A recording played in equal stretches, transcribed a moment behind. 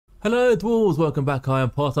Hello dwarves, welcome back. I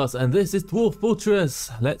am Porthos and this is Dwarf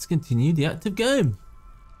Fortress. Let's continue the active game.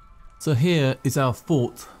 So here is our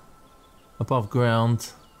fort above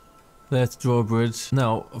ground. There's Drawbridge.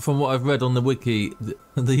 Now, from what I've read on the wiki,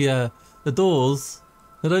 the doors,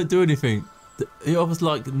 they don't do anything. It offers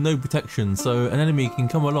like no protection, so an enemy can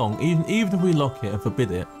come along, even if we lock it and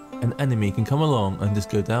forbid it, an enemy can come along and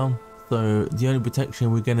just go down. So the only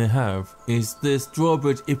protection we're going to have is this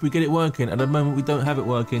drawbridge if we get it working. At the moment we don't have it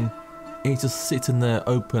working. It's just sitting there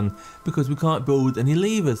open because we can't build any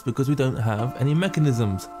levers because we don't have any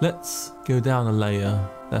mechanisms. Let's go down a layer.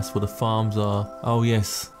 That's where the farms are. Oh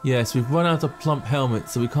yes, yes, we've run out of plump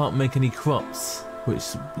helmets, so we can't make any crops which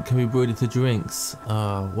can be brewed into drinks.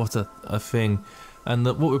 What a thing. And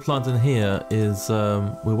what we're planting here is,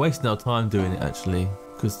 we're wasting our time doing it actually.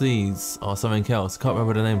 Because these are something else. I can't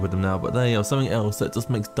remember the name of them now, but they are something else that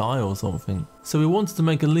just makes dye or something. So we wanted to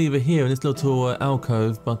make a lever here in this little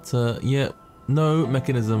alcove, but yeah, no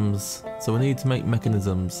mechanisms. So we need to make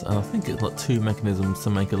mechanisms, and I think it's like 2 mechanisms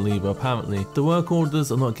to make a lever apparently. The work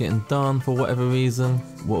orders are not getting done for whatever reason.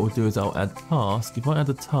 What we'll do is I'll add task. If I add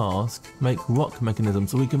a task, make rock mechanism,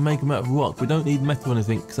 so we can make them out of rock. We don't need metal or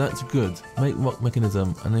anything, so that's good. Make rock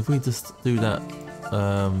mechanism, and if we just do that,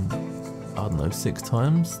 I don't know, 6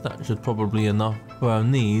 times. That should probably be enough for our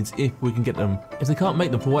needs if we can get them. If they can't make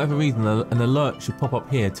them for whatever reason, an alert should pop up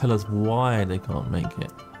here, tell us why they can't make it.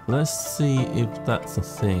 Let's see if that's a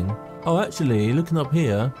thing. Oh, actually, looking up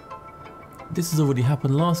here, this has already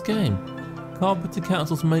happened last game. Carpenter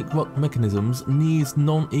councils make rock mechanisms, needs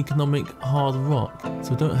non-economic hard rock.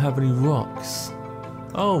 So we don't have any rocks.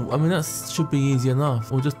 Oh, I mean, that should be easy enough.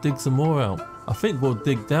 We'll just dig some more out. I think we'll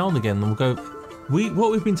dig down again and we'll go.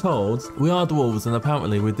 What we've been told, we are dwarves and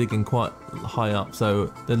apparently we're digging quite high up. So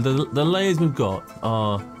the layers we've got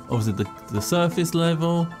are obviously the surface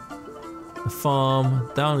level, the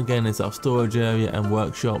farm, down again is our storage area and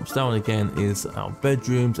workshops, down again is our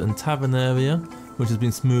bedrooms and tavern area, which has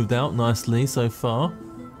been smoothed out nicely so far.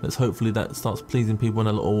 Let's hopefully that starts pleasing people in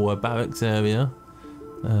a little barracks area.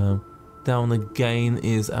 Down again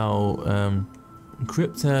is our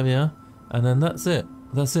crypt area, and then that's it.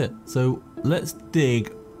 That's it. So let's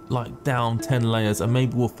dig like down 10 layers and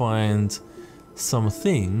maybe we'll find some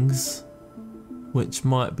things which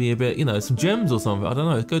might be a bit, you know, some gems or something. I don't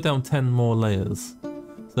know. Let's go down 10 more layers.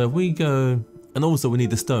 So if we go, and also we need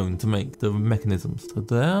the stone to make the mechanisms. So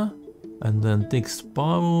there, and then dig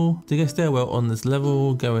spiral, dig a stairwell on this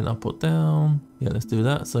level going up or down. Yeah, let's do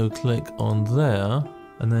that. So click on there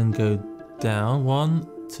and then go down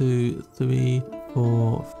 1, 2, 3,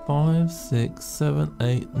 4, 5, 6, 7,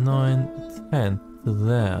 8, 9, 10. So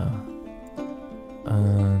there.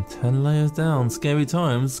 And 10 layers down. Scary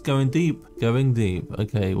times. Going deep. Going deep.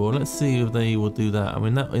 Okay, well let's see if they will do that. I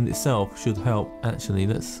mean that in itself should help. Actually,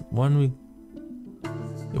 let's when we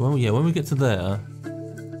get to there,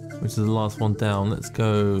 which is the last one down, let's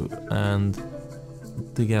go and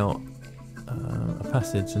dig out a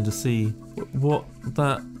passage and just see what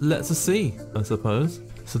that lets us see, I suppose.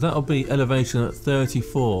 So that'll be elevation at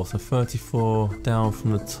 34, so 34 down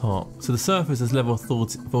from the top. So the surface is level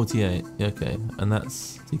 48, yeah, okay, and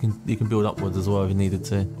that's, you can build upwards as well if you needed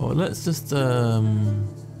to. Well, let's just,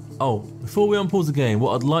 oh, before we unpause the game,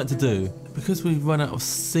 what I'd like to do, because we've run out of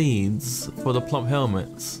seeds for the plump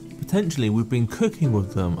helmets, potentially we've been cooking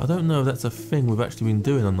with them. I don't know if that's a thing we've actually been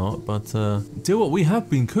doing or not, but do what we have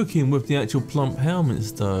been cooking with the actual plump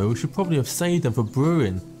helmets though. We should probably have saved them for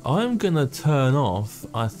brewing. I'm gonna turn off,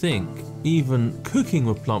 I think, even cooking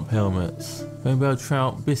with plump helmets. Rainbow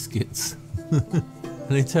trout biscuits.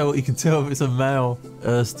 And you can tell if it's a male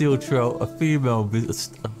steel trout, a female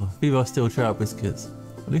steel trout biscuits.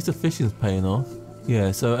 At least the fishing's paying off.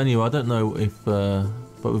 Yeah, so anyway, I don't know if, but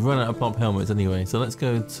we've run out of plump helmets anyway. So let's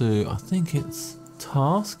go to, I think it's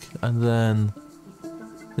task, and then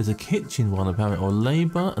there's a kitchen one apparently, or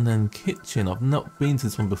labour, and then kitchen. I've not been to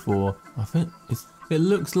this one before. I think it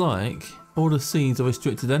looks like all the seeds are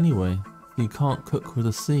restricted anyway. You can't cook with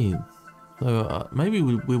the seeds. So maybe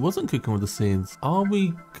we wasn't cooking with the seeds. Are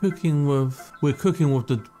we cooking with? We're cooking with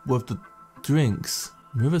the drinks.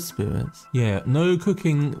 River spirits. Yeah, no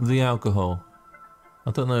cooking the alcohol.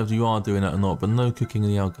 I don't know if you are doing that or not, but no cooking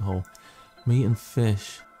the alcohol. Meat and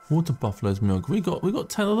fish. Water buffalo's milk. We got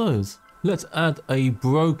 10 of those. Let's add a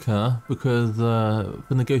broker because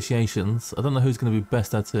for negotiations, I don't know who's going to be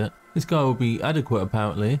best at it. This guy will be adequate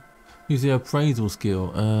apparently. Use the appraisal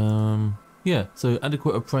skill. Yeah, so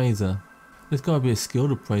adequate appraiser. This guy will be a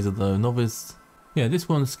skilled appraiser though. Novice. Yeah, this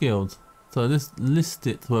one's skilled. So this list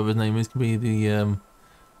it, whatever his name is, can be the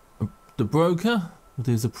broker with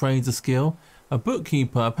his appraiser skill. A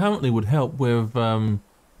bookkeeper apparently would help with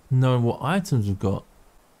knowing what items we've got.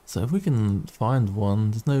 So if we can find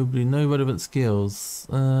one, there's no relevant skills.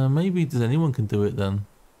 Maybe does anyone can do it then?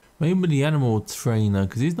 Maybe the animal trainer,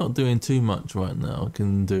 because he's not doing too much right now,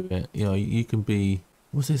 can do it. You know, you can be...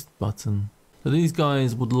 What's this button? So these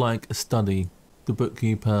guys would like a study. The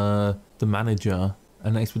bookkeeper, the manager,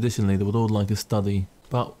 and the expedition leader would all like a study.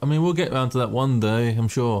 But, I mean, we'll get around to that one day, I'm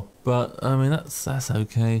sure. But, I mean, that's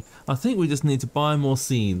okay. I think we just need to buy more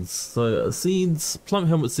seeds. So, seeds, plum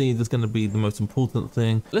helmet seeds is going to be the most important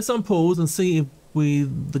thing. Let's unpause and see if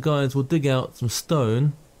the guys will dig out some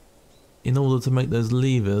stone in order to make those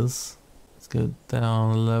levers. Let's go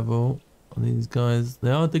down a level. These guys,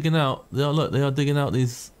 they are digging out. Look, they are digging out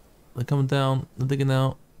these. They're coming down, they're digging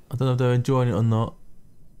out. I don't know if they're enjoying it or not.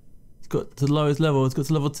 It's got to the lowest level, it's got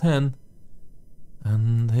to level 10.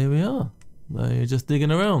 And here we are. They're just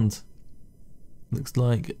digging around. Looks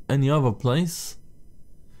like any other place.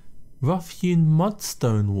 Rough-hewn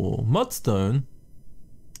mudstone wall. Mudstone?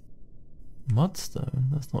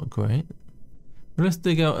 Mudstone? That's not great. But let's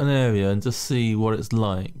dig out an area and just see what it's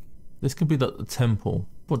like. This could be like the temple.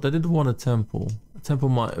 But they did want a temple. A temple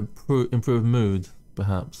might improve mood,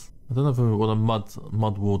 perhaps. I don't know if we want a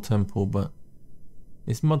mud wall temple, but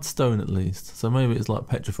it's mudstone at least. So maybe it's like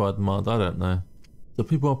petrified mud, I don't know. So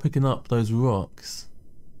people are picking up those rocks,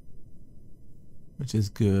 which is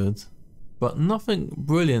good, but nothing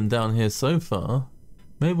brilliant down here so far.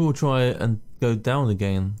 Maybe we'll try and go down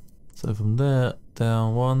again. So from there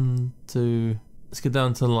down 1, 2, let's get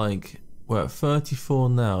down to like, we're at 34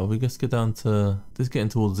 now. We just go down to, this is getting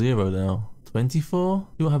towards 0 now. 24?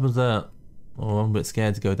 See what happens there. Oh, I'm a bit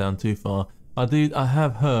scared to go down too far. I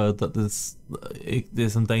have heard that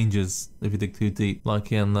there's some dangers if you dig too deep,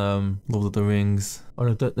 like in Lord of the Rings.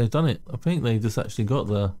 Oh, they've done it. I think they just actually got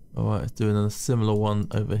there. Alright, let's do a similar one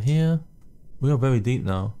over here. We are very deep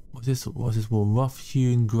now. What's this wall?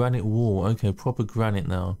 Rough-hewn granite wall. Okay, proper granite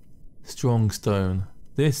now. Strong stone.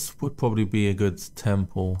 This would probably be a good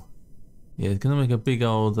temple. Yeah, it's gonna make a big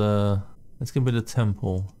old it's gonna be the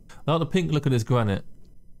temple. I like the pink look of this granite.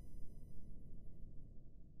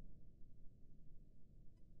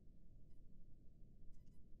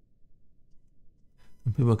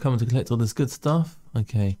 And people are coming to collect all this good stuff.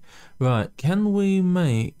 Okay, right. Can we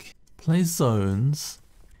make place zones?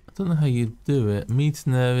 I don't know how you do it.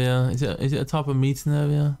 Meeting area. Is it a type of meeting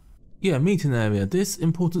area? Yeah, meeting area. This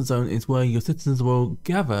important zone is where your citizens will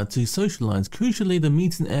gather to socialize. Crucially, the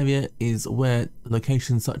meeting area is where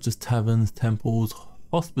locations such as taverns, temples,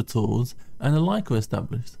 hospitals, and the like are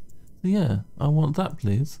established. So yeah, I want that,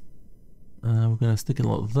 please. We're going to stick it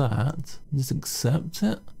like that. Just accept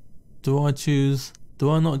it. Do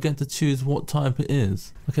I not get to choose what type it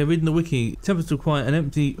is? Okay, reading the wiki. Temples require an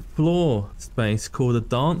empty floor space called a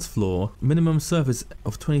dance floor. Minimum surface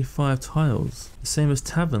of 25 tiles. The same as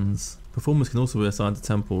taverns. Performers can also be assigned to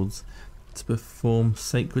temples to perform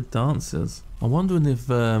sacred dances. I'm wondering if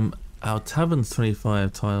our tavern's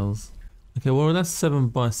 25 tiles. Okay, well that's 7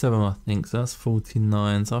 by 7 I think, so that's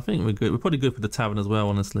 49. So I think we're good. We're probably good for the tavern as well,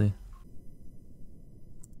 honestly.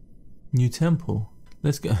 New temple.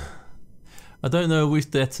 Let's go. I don't know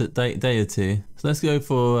which deity, so let's go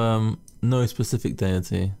for no specific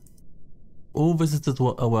deity. All visitors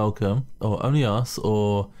are welcome, or only us,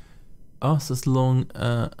 or us as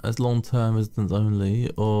long-term residents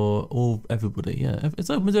only, or everybody. Yeah,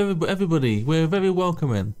 it's open to everybody. We're very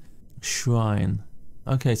welcoming. Shrine.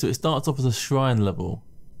 Okay, so it starts off as a shrine level.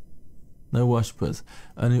 No worshippers.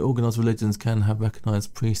 Only organised religions can have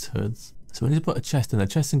recognised priesthoods. So we need to put a chest in there.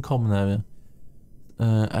 Chest in common area.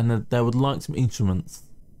 And they would like some instruments,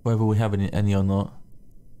 whether we have any or not.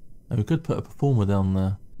 And we could put a performer down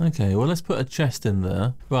there. Okay, well let's put a chest in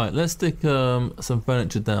there. Right, let's stick some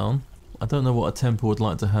furniture down. I don't know what a temple would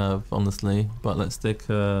like to have, honestly, but let's stick.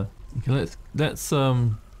 Okay, let's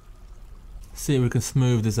see if we can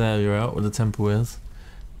smooth this area out where the temple is.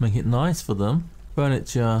 Make it nice for them.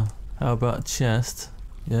 Furniture. How about a chest?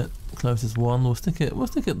 Yeah, closest one. We'll stick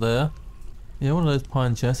it there. Yeah, one of those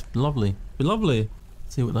pine chests. Lovely. Be lovely.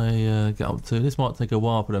 See what they get up to. This might take a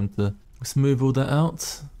while for them to smooth all that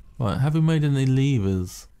out. Right, have we made any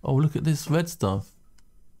levers? Oh, look at this red stuff.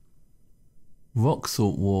 Rock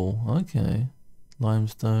salt wall. Okay.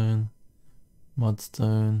 Limestone.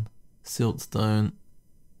 Mudstone. Siltstone.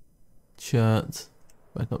 Chert.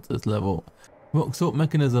 Back up to this level. Rock salt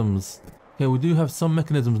mechanisms. Okay, we do have some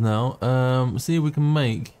mechanisms now. See if we can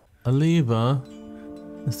make a lever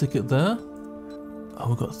and stick it there. Oh,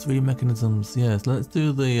 we've got 3 mechanisms. Yes, let's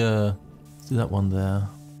do that one there.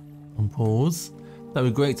 On pause. That'd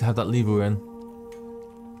be great to have that lever in.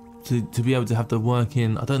 to be able to have the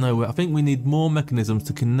working, I don't know, I think we need more mechanisms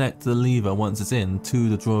to connect the lever once it's in to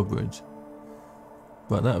the drawbridge.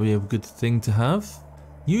 But that would be a good thing to have.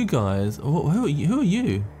 You guys, who are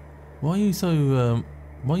you? Why are you so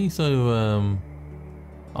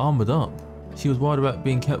armoured up? She was worried about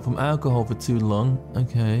being kept from alcohol for too long.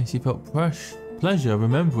 Okay, she felt pleasure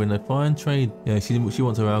remembering a fine trade. Yeah, she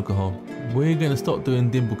wants her alcohol. We're going to stop doing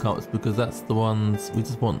dimple cups because that's the ones, we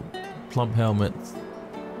just want plump helmets.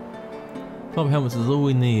 Plump helmets is all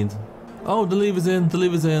we need. Oh, the lever's in, the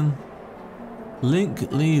lever's in.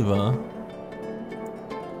 Link lever.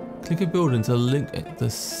 Click a building to link the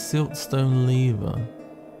siltstone lever.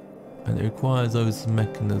 And it requires those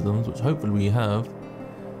mechanisms, which hopefully we have.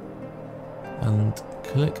 And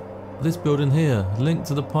click this building here, link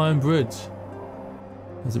to the pine bridge.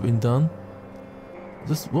 Has it been done?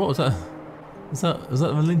 What was that? Was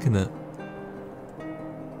that a link in it?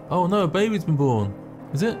 Oh no, a baby's been born.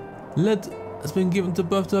 Is it? Led has been given to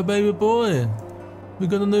birth to a baby boy. We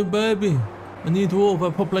got a new baby. A new dwarf.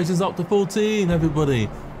 Our population's up to 14. Everybody.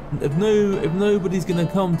 If nobody's gonna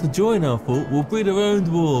come to join our fort, we'll breed our own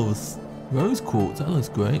dwarves. Rose quartz. That looks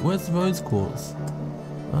great. Where's the rose quartz?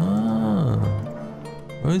 Ah,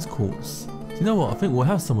 rose quartz. Do you know what? I think we'll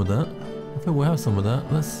have some of that.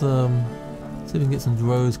 Let's see if we can get some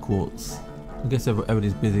rose quartz. I guess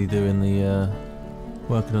everybody's busy doing the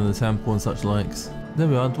working on the temple and such likes. There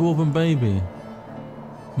we are, dwarven baby.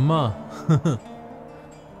 Ma.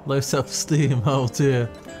 Low self-esteem. Oh dear.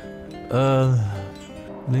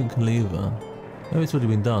 Link lever. Maybe it's already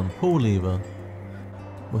been done. Pull lever.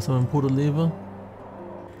 Will someone pull the lever?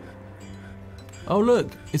 Oh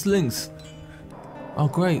look, it's links. Oh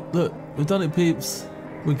great, look, we've done it, peeps.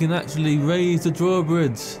 We can actually raise the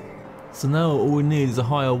drawbridge. So now all we need is a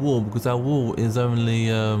higher wall because our wall is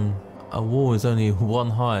only one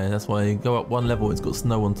high. That's why you go up one level, it's got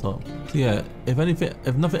snow on top. So yeah, if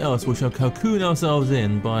nothing else, we shall cocoon ourselves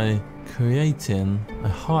in by creating a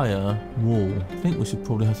higher wall. I think we should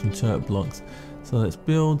probably have some church blocks. So let's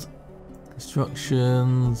build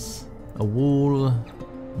constructions, a wall,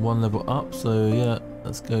 one level up. So yeah,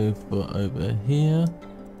 let's go for over here.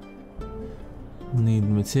 We need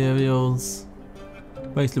materials.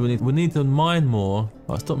 Basically, we need to mine more.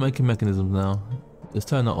 Right, stop making mechanisms now. Just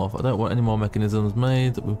turn that off. I don't want any more mechanisms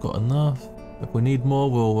made. We've got enough. If we need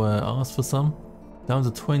more, we'll ask for some. Down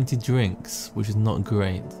to 20 drinks, which is not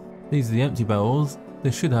great. These are the empty barrels.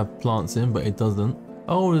 They should have plants in, but it doesn't.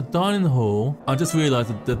 Oh, the dining hall. I just realised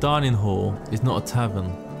that the dining hall is not a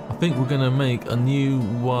tavern. I think we're going to make a new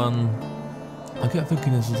one. I kept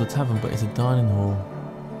thinking this was a tavern, but it's a dining hall.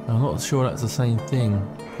 I'm not sure that's the same thing.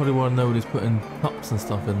 Probably want to know what he's putting cups and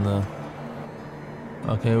stuff in there.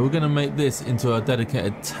 Okay, we're going to make this into a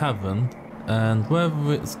dedicated tavern. And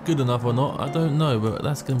whether it's good enough or not, I don't know. But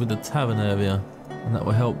that's going to be the tavern area. And that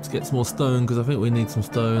will help to get some more stone, because I think we need some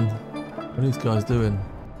stone. What are these guys doing?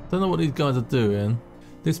 Don't know what these guys are doing.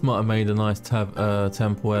 This might have made a nice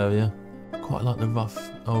temple area. Quite like the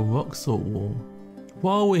rough rock salt wall.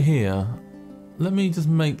 While we're here, let me just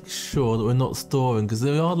make sure that we're not storing, because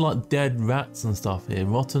there are like dead rats and stuff here,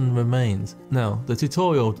 rotten remains. Now, the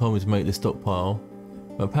tutorial told me to make this stockpile,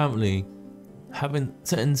 but apparently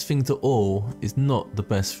setting this thing to all is not the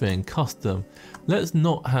best thing. Custom. Let's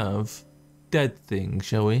not have dead things,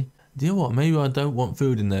 shall we? Do you know what? Maybe I don't want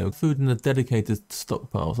food in there. Food in a dedicated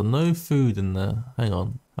stockpile. So no food in there. Hang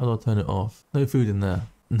on. How do I turn it off? No food in there.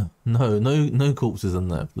 No corpses in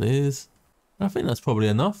there, please. I think that's probably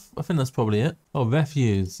enough. I think that's probably it. Oh,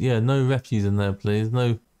 refuse. Yeah, no refuse in there, please.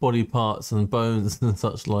 No body parts and bones and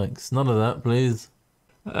such likes. None of that, please.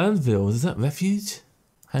 Anvils. Is that refuge?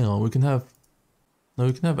 Hang on. We can have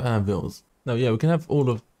anvils. No, yeah, we can have all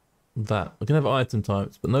of that. We can have item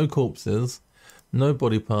types, but no corpses. No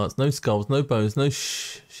body parts, no skulls, no bones, no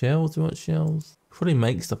shells. Do you want shells? Probably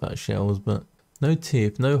make stuff out of shells, but no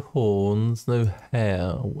teeth, no horns, no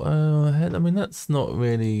hair. I mean, that's not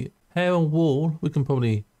really... Hair on wall, we can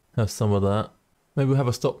probably have some of that. Maybe we'll have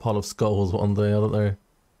a stockpile of skulls one day, I don't know.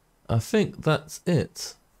 I think that's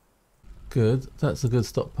it. Good, that's a good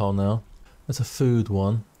stockpile now. That's a food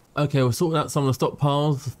one. Okay, we're sorting out some of the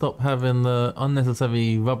stockpiles to stop having the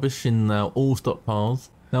unnecessary rubbish in all stockpiles.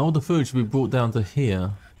 Now all the food should be brought down to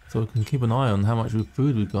here, so we can keep an eye on how much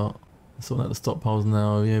food we've got. Sorting out the stockpiles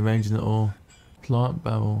now, rearranging it all. Plant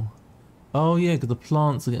barrel. Oh yeah, because the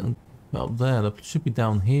plants are getting up there. They should be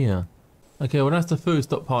down here. Okay, well that's the food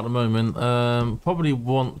stockpile at the moment. Probably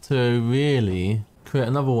want to really create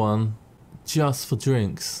another one just for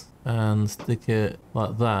drinks and stick it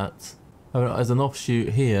like that as an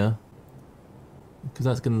offshoot here,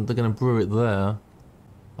 because they're gonna brew it there.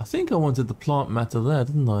 I think I wanted the plant matter there,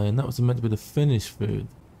 didn't I? And that was meant to be the finished food.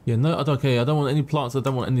 Yeah, no, okay, I don't want any plants, I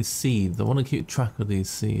don't want any seeds. I want to keep track of these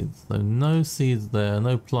seeds. So no seeds there,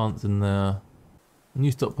 no plants in there. New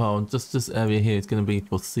stockpile, just this area here is going to be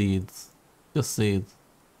for seeds. Just seeds.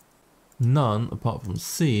 None apart from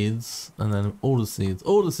seeds, and then all the seeds.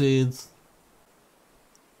 All the seeds!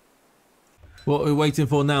 What we're waiting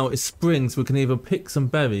for now is spring, so we can either pick some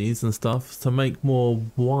berries and stuff to make more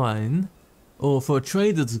wine, or for a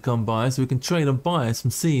trader to come by so we can trade and buy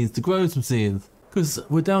some seeds to grow some seeds. Because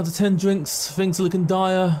we're down to 10 drinks, things are looking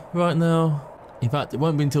dire right now. In fact, it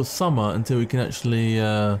won't be until summer until we can actually,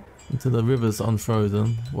 until the river's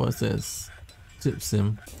unfrozen. What is this? Zip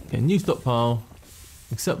sim. Okay, new stockpile.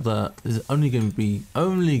 Except that there's only going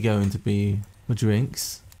to be for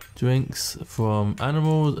drinks. Drinks from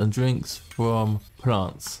animals and drinks from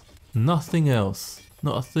plants. Nothing else.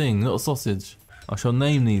 Not a thing, not a sausage. I shall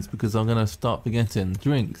name these because I'm going to start forgetting.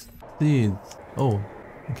 Drinks. Seeds. Oh.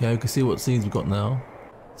 Okay, we can see what seeds we've got now.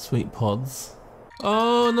 Sweet pods.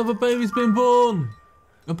 Oh, another baby's been born!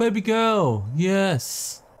 A baby girl!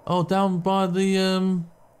 Yes! Oh, down by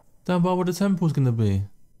where the temple's gonna be.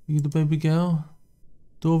 Are you the baby girl?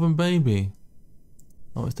 Dwarven baby.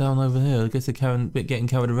 Oh, it's down over here. I guess they're getting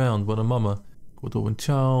carried around by the mama. Got a dwarven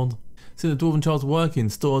child. See, the dwarven child's working.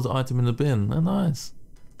 Stores the item in the bin. Oh, nice.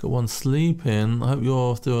 Got one sleeping. I hope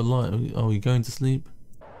you're still alive. Oh, you're going to sleep?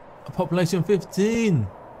 A population of 15!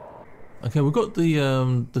 Okay, we've got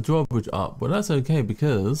the drawbridge up, but that's okay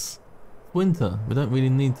because winter. We don't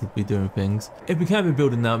really need to be doing things. If we can be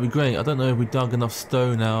building now, it'd be great. I don't know if we dug enough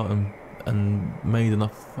stone out and made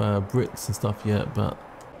enough bricks and stuff yet, but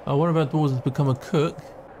one of our dwarves has become a cook.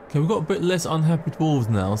 Okay, we've got a bit less unhappy dwarves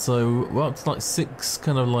now, so we're up to like 6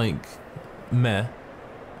 kind of like meh.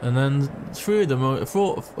 And then 3 of them, are,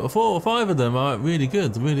 4 or 5 of them are really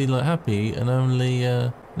good, really like happy, and only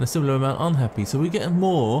in a similar amount unhappy. So we're getting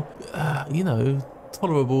more, you know,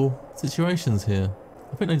 tolerable situations here.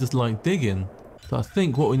 I think they just like digging. So I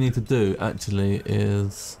think what we need to do actually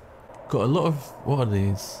is got a lot of, what are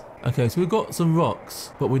these? Okay, so we've got some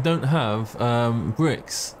rocks, but we don't have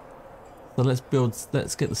bricks. So let's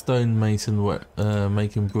get the stonemason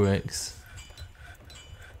making bricks.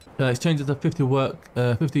 Let's change it to 50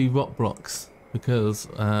 rock blocks because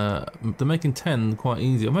they're making 10 quite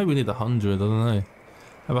easy. Or maybe we need 100, I don't know.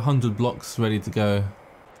 Have 100 blocks ready to go.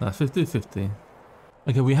 That's 50.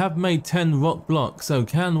 Okay, we have made 10 rock blocks, so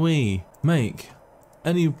can we make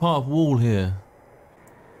any part of wall here?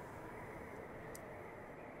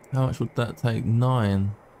 How much would that take?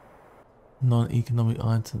 9 non-economic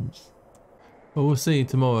items. Well, we'll see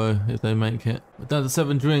tomorrow if they make it. We're down to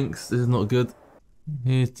 7 drinks. This is not good.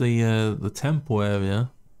 Here's the temple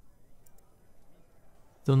area.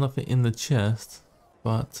 Still nothing in the chest,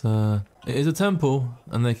 but it is a temple,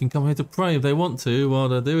 and they can come here to pray if they want to while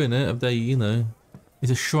they're doing it. If they, you know,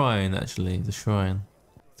 it's a shrine actually. It's a shrine.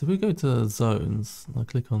 So we go to zones. I'll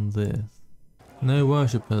click on this. No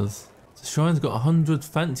worshippers. The shrine's got 100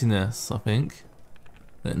 fanciness, I think.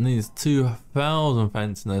 It needs 2,000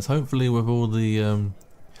 fanciness. Hopefully, with all the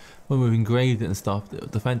when we've engraved it and stuff,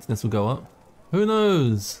 the fanciness will go up. Who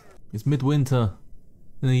knows? It's midwinter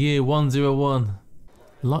in the year 101.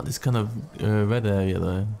 I like this kind of red area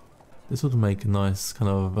though. This would make a nice kind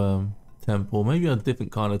of temple. Maybe a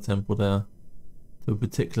different kind of temple there. To a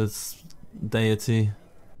particular deity.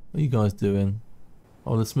 What are you guys doing?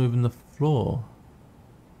 Oh, they're smoothing the floor.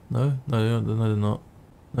 No, they're not.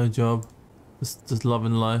 No job. Just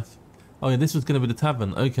loving life. Oh yeah, this was going to be the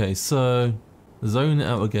tavern. Okay, so zone it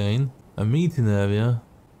out again. A meeting area.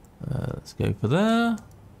 Let's go for there.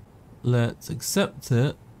 Let's accept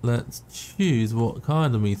it. Let's choose what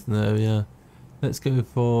kind of meeting area. Let's go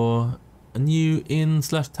for a new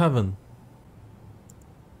inn/tavern.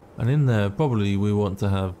 And in there, probably we want to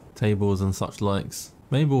have tables and such likes.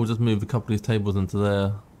 Maybe we'll just move a couple of these tables into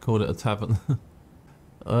there. Call it a tavern.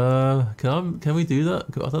 Can we do that?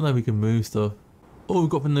 I don't know if we can move stuff. All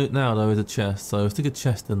we've got for now though is a chest, so stick a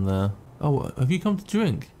chest in there. Oh, have you come to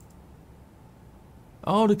drink?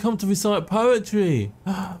 Oh, they come to recite poetry!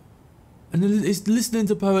 And it's listening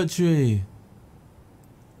to poetry!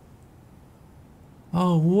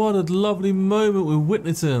 Oh, what a lovely moment we're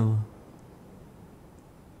witnessing!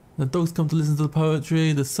 The dogs come to listen to the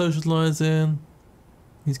poetry, they're socialising.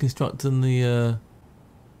 He's constructing the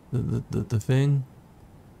thing.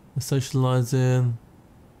 They're socialising.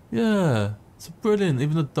 Yeah, it's brilliant.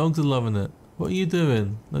 Even the dogs are loving it. What are you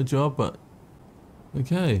doing? No job, but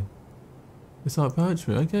okay. It's like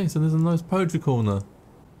poetry. Okay, so there's a nice poetry corner.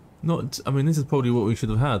 I mean, this is probably what we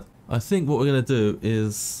should have had. I think what we're gonna do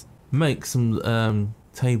is make some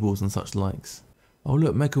tables and such likes. Oh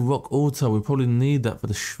look, make a rock altar. We probably need that for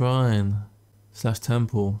the shrine slash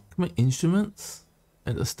temple. Can we make instruments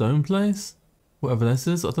at the stone place? Whatever this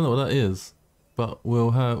is, I don't know what that is. But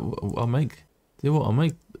we'll have, I'll make, do you know what, I'll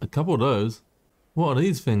make a couple of those. What are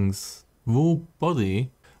these things? Raw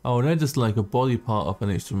body? Oh, they're just like a body part of an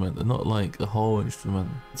instrument. They're not like the whole instrument.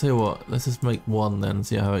 I'll tell you what, let's just make one then and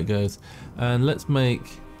see how it goes. And let's make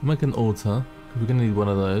an altar. We're gonna need one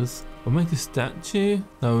of those. We'll make a statue.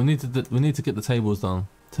 No, we need to get the tables done.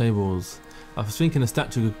 Tables. I was thinking a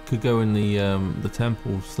statue could go in the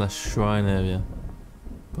temple slash shrine area.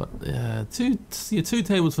 But yeah, two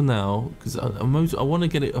tables for now because I want to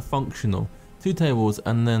get it a functional. 2 tables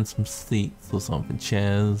and then some seats or something.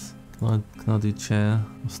 Chairs. Can I do chair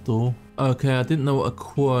or stool? Okay, I didn't know what a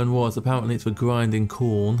quern was. Apparently it's for grinding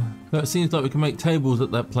corn. So it seems like we can make tables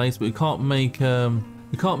at that place, but we can't make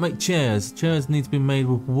chairs. Chairs need to be made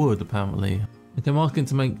with wood apparently. Okay, I'm asking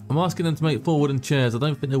them to make 4 wooden chairs. I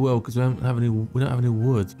don't think they will because we don't have any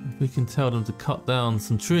wood. If we can tell them to cut down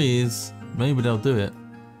some trees, maybe they'll do it.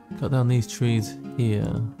 Cut down these trees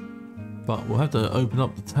here. But we'll have to open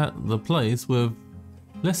up the place with...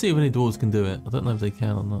 Let's see if any dwarves can do it. I don't know if they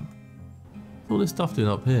can or not. What's all this stuff doing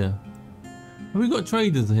up here? Have we got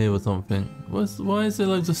traders here or something? Why is there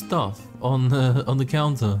loads of stuff on the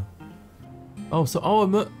counter? Oh, so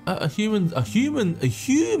a human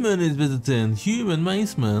is visiting. Human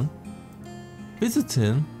maceman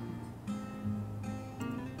visiting.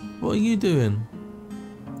 What are you doing?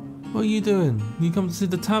 What are you doing? You come to see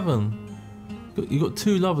the tavern. You got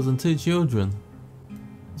 2 lovers and 2 children.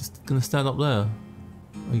 Just gonna stand up there.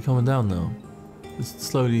 Are you coming down now? Just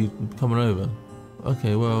slowly coming over.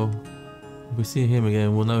 Okay, well, if we see him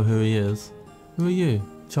again, we'll know who he is. Who are you,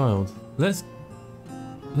 child? Let's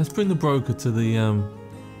bring the broker to the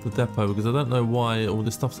depot because I don't know why all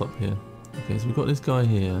this stuff's up here. Okay, so we've got this guy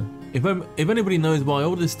here. If anybody knows why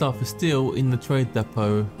all this stuff is still in the trade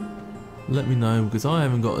depot, let me know because I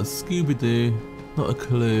haven't got a Scooby-Doo, not a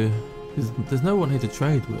clue. There's no one here to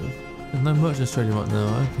trade with. There's no merchants trading right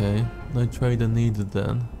now. Okay, no trader needed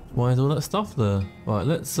then. Why is all that stuff there? Right,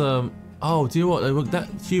 let's oh, do you know what? That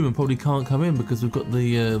human probably can't come in because we've got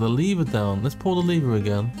the lever down. Let's pull the lever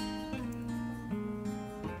again.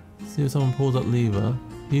 See if someone pulls that lever.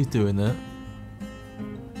 He's doing it.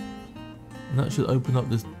 And that should open up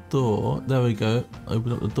this door. There we go.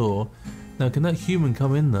 Open up the door. Now, can that human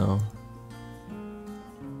come in now?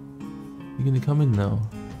 You're gonna come in now?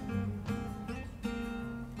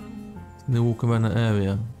 He's gonna walk around that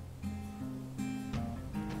area.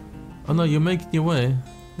 Oh no, you're making your way.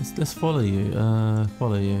 Let's follow you.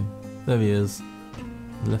 Follow you. There he is.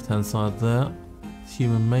 The left hand side there.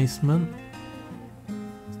 Human maceman.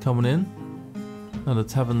 He's coming in. Now the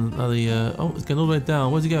tavern. Now the oh, it's going all the way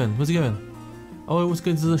down. Where's he going? Where's he going? Oh, he wants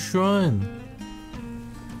to go to the shrine.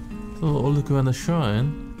 So I'll look around the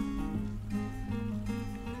shrine.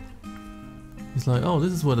 He's like, oh,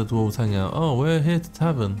 this is where the dwarves hang out. Oh, we're here to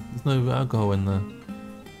tavern. There's no alcohol in there.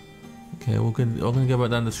 Okay, I'm gonna go back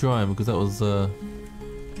down the shrine because that was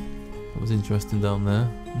interesting down there.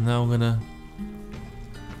 Now I'm gonna.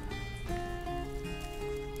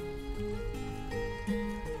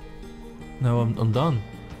 Now I'm done.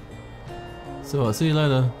 So I'll see you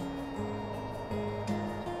later.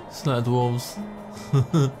 See you later, dwarves.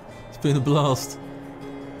 It's been a blast.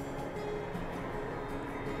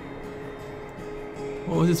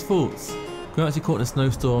 What was his thoughts? Grant actually caught in a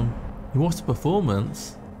snowstorm. He watched the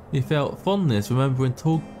performance. He felt fondness remembering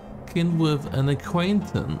talking with an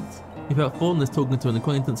acquaintance. He felt fondness talking to an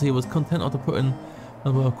acquaintance. He was content after putting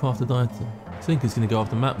a well-crafted item. I think he's going to go off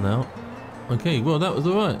the map now. Okay, well that was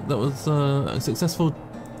alright. That was a successful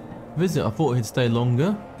visit. I thought he'd stay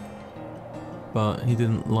longer. But he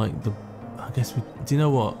didn't like the... I guess we... Do you know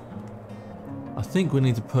what? I think we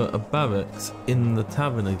need to put a barracks in the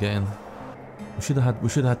tavern again. We should have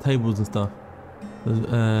had tables and stuff.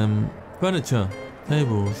 Furniture.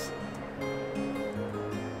 Tables.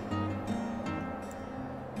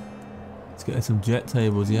 Let's get some jet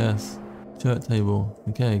tables, yes. Jet table.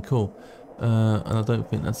 Okay, cool. And I don't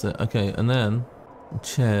think that's it. Okay, and then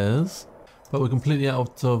chairs. But we're completely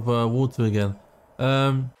out of water again.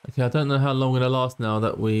 Okay, I don't know how long we're gonna last now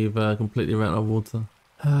that we've completely ran out of water.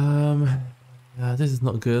 This is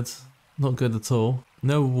not good. Not good at all.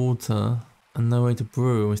 No water and no way to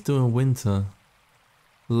brew. We're still in winter.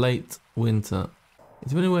 Late winter.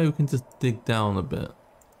 Is there any way we can just dig down a bit?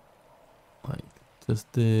 Like,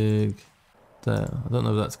 just dig there. I don't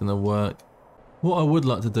know if that's gonna work. What I would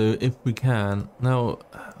like to do, if we can, now,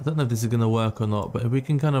 I don't know if this is gonna work or not, but if we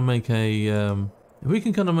can kind of make a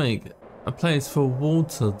place for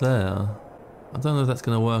water there. I don't know if that's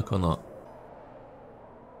gonna work or not.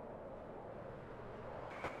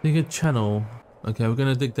 Dig a channel. Okay, we're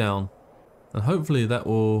going to dig down. And hopefully that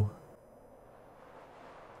will...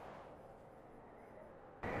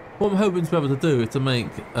 What I'm hoping to be able to do is to make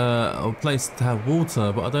a place to have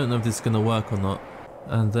water, but I don't know if this is going to work or not.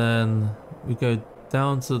 And then we go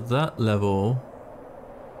down to that level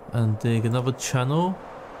and dig another channel.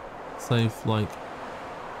 Say like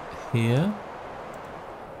here.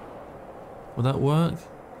 Will that work?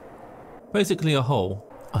 Basically a hole.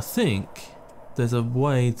 I think there's a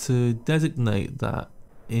way to designate that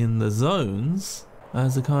in the zones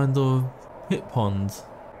as a kind of pit pond.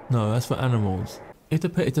 No, that's for animals. If the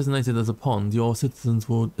pit is designated as a pond, your citizens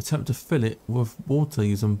will attempt to fill it with water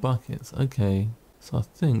using buckets. Okay, so I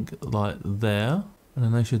think like there, and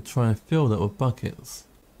then they should try and fill that with buckets,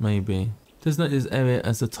 maybe. Designate this area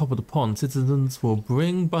as the top of the pond. Citizens will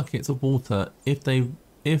bring buckets of water if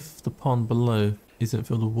the pond below isn't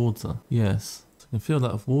filled with water. Yes, so I can fill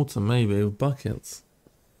that with water maybe with buckets.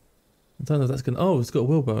 I don't know if that's gonna. Oh, it's got a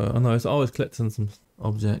wheelbarrow. I know. It's always collecting some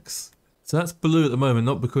objects. So that's blue at the moment,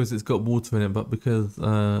 not because it's got water in it, but because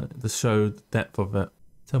to show the depth of it.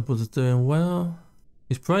 Temples is doing well.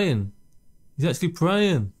 He's praying. He's actually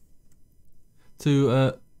praying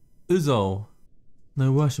to Uzol.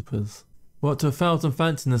 No worshippers. We're up to 1,000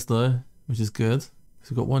 fanciness though, which is good.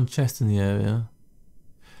 So we've got one chest in the area.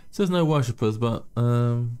 It says no worshippers, but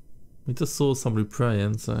we just saw somebody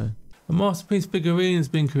praying, so. A masterpiece figurine has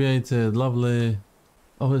been created. Lovely.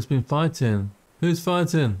 Oh, it's been fighting. Who's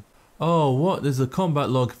fighting? Oh, what? There's a combat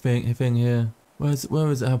log thing here. Where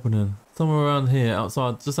is it happening? Somewhere around here,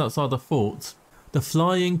 just outside the fort. The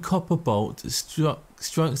flying copper bolt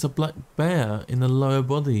strikes a black bear in the lower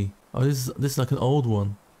body. Oh, this is like an old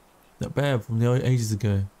one. That bear from the ages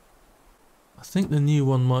ago. I think the new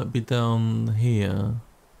one might be down here.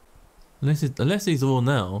 Unless these are all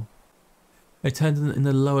now. A tendon in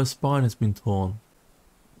the lower spine has been torn.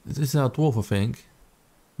 This is our dwarf, I think.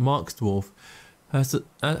 Mark's dwarf. Has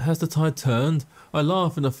the tide turned? I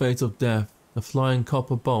laugh in the face of death. The flying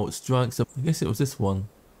copper bolt strikes up. I guess it was this one.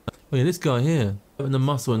 Oh yeah, this guy here. In the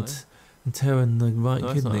muscle and tearing the right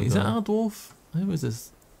kidney. Is that our dwarf? Who is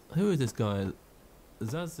this? Who is this guy?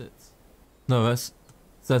 Zazit? No, that's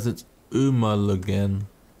Zazit Umal again.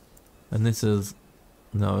 And this is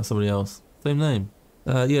no, somebody else. Same name.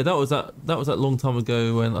 Yeah, that was that long time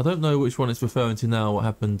ago when I don't know which one it's referring to now. What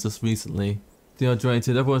happened just recently?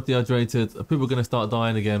 Dehydrated. Everyone's dehydrated. People are going to start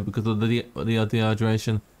dying again because of the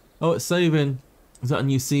dehydration. Oh, it's saving. Is that a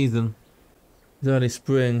new season? It's early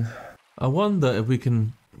spring. I wonder if we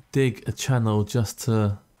can dig a channel just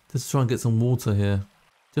to try and get some water here.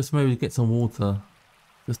 Just maybe get some water.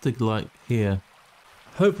 Just dig like here.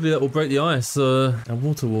 Hopefully that will break the ice and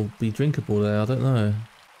water will be drinkable there. I don't know.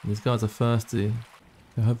 These guys are thirsty.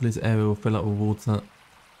 So hopefully this area will fill up with water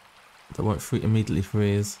that won't immediately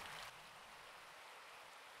freeze.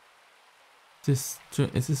 Is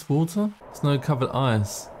this water? Snow covered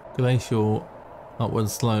ice. Glacial upward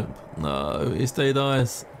slope. No, it stayed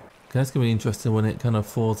ice. Okay, that's gonna be interesting when it kind of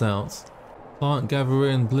falls out. Plant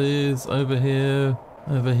gathering, please. Over here.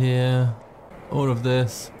 Over here. All of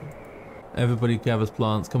this. Everybody gathers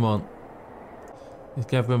plants. Come on. He's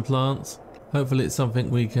gathering plants. Hopefully it's something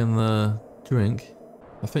we can drink.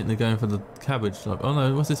 I think they're going for the cabbage type. Oh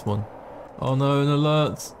no, what's this one? Oh no, an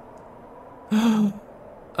alert.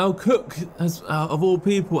 Our cook has, of all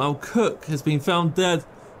people, our cook has been found dead,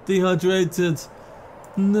 dehydrated.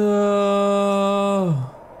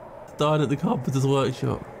 No, died at the carpenter's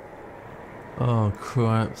workshop. Oh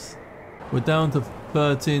craps! We're down to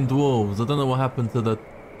 13 dwarves. I don't know what happened to the.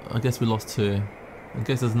 I guess we lost 2. I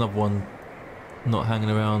guess there's another one not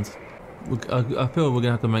hanging around. I feel we're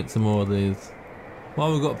gonna have to make some more of these.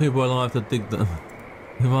 While we've got people alive to dig them,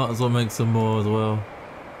 we might as well make some more as well.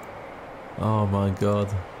 Oh my god.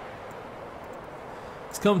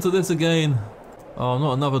 It's come to this again. Oh,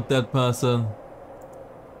 not another dead person.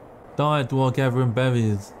 Died while gathering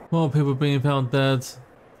berries. More people being found dead.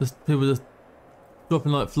 People just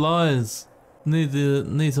dropping like flies. Need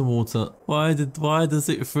some water. Why does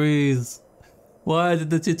it freeze? Why did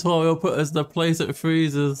the tutorial put us in a place that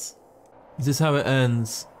freezes? Is this how it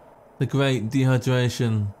ends? The great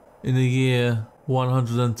dehydration in the year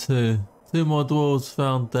 102. 2 more dwarves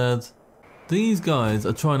found dead. These guys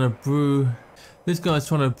are trying to brew. This guy's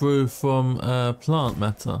trying to brew from plant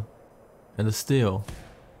matter and the steel.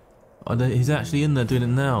 Oh, he's actually in there doing it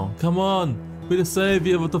now. Come on, be the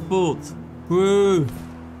saviour of the fort. Brew,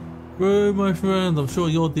 brew, my friend. I'm sure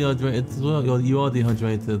you're dehydrated as well. You are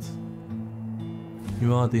dehydrated.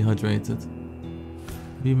 You are dehydrated.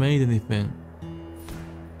 Have you made anything?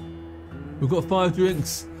 We've got 5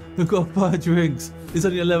 drinks. We've got 5 drinks. It's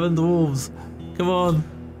only 11 dwarves. Come on.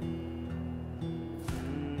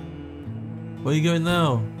 Where are you going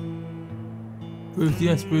now? Brew,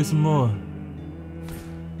 yes, brew some more.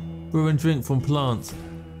 Brew and drink from plants.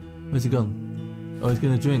 Where's he gone? Oh, he's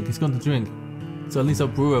gonna drink. He's gone to drink. So at least our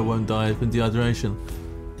brewer won't die from dehydration.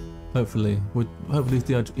 Hopefully. Hopefully he's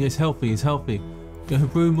dehydrated. Yeah, he's healthy. He's healthy. Go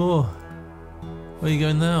brew more. Where are you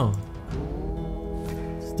going now?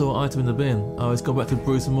 Store item in the bin. Oh, he's gone back to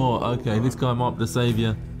brew some more. Okay, this guy might be the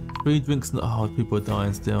saviour. 3 drinks. Oh, people are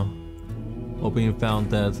dying still. Or being found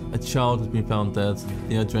dead. A child has been found dead.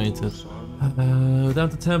 Dehydrated. Down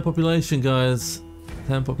to 10 population, guys.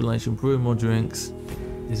 10 population. Brew more drinks.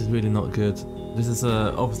 This is really not good. This is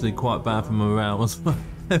obviously quite bad for morale as well.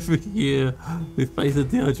 Every year we face a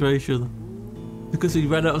dehydration because we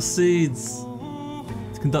ran out of seeds.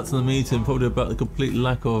 It's conducting a meeting probably about the complete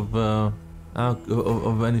lack of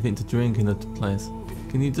anything to drink in the place.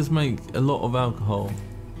 Can you just make a lot of alcohol?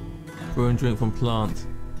 Brew and drink from plant.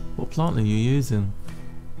 What plant are you using?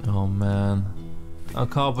 Oh man. Our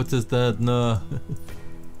carpenter's dead, no.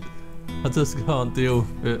 I just can't deal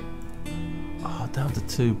with it. Oh, down to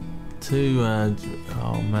two,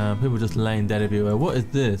 oh man, people are just laying dead everywhere. What is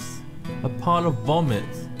this? A pile of vomit.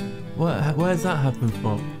 Where's that happened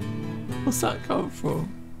from? What's that come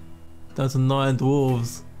from? Down to 9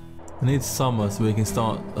 dwarves. We need summer so we can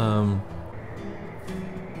start, oh,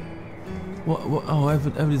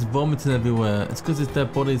 everybody's vomiting everywhere. It's because there's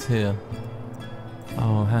dead bodies here.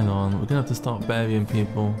 Oh, hang on. We're gonna have to start burying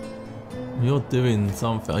people. You're doing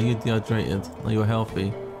something. Are you dehydrated? Are you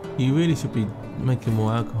healthy? You really should be making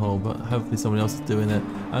more alcohol, but hopefully someone else is doing it.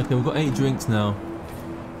 Okay, we've got 8 drinks now.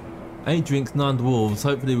 8 drinks, 9 dwarves.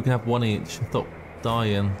 Hopefully we can have 1 each. Stop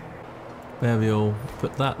dying. Burial.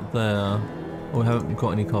 Put that there. Oh, we haven't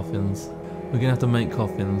got any coffins. We're gonna have to make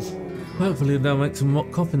coffins. Hopefully they'll make some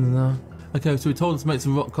rock coffins now. Okay, so we told them to make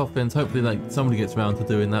some rock coffins. Hopefully like somebody gets around to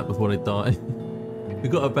doing that before they die.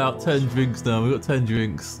 We've got about 10 drinks now. We've got 10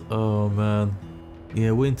 drinks. Oh man.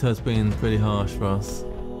 Yeah, winter's been pretty harsh for us.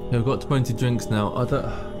 Yeah, we've got 20 drinks now.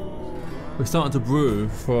 We're starting to brew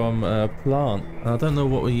from a plant. I don't know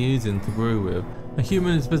what we're using to brew with. A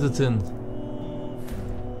human is visiting.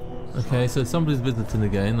 Okay, so somebody's visiting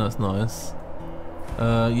again. That's nice.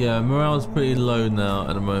 Yeah, morale's pretty low now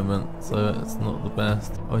at the moment, so it's not the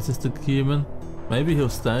best. Oh, is this the human? Maybe he'll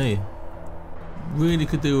stay. Really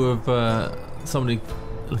could do with somebody,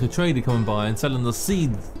 like a trader coming by and selling the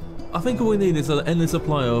seeds. I think all we need is an endless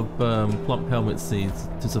supply of plump helmet seeds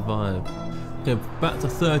to survive. Okay, back to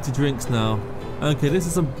 30 drinks now. Okay, this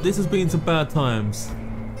has been some bad times.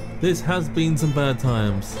 This has been some bad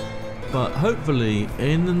times. But hopefully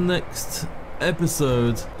in the next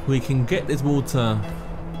episode we can get this water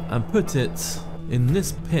and put it in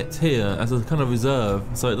this pit here as a kind of reserve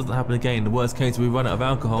so it doesn't happen again. In the worst case we run out of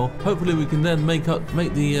alcohol. Hopefully we can then make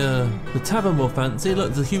the tavern more fancy.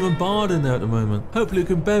 Look, there's a human bard in there at the moment. Hopefully we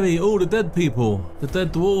can bury all the dead people, the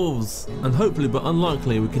dead dwarves, and hopefully, but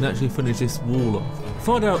unlikely, we can actually finish this wall off.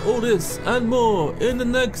 Find out all this and more in the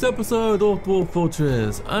next episode of Dwarf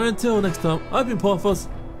Fortress. And until next time, I've been Porthos.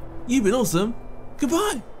 You've been awesome.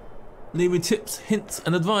 Goodbye. Leave me tips, hints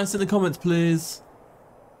and advice in the comments, please.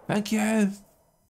 Thank you.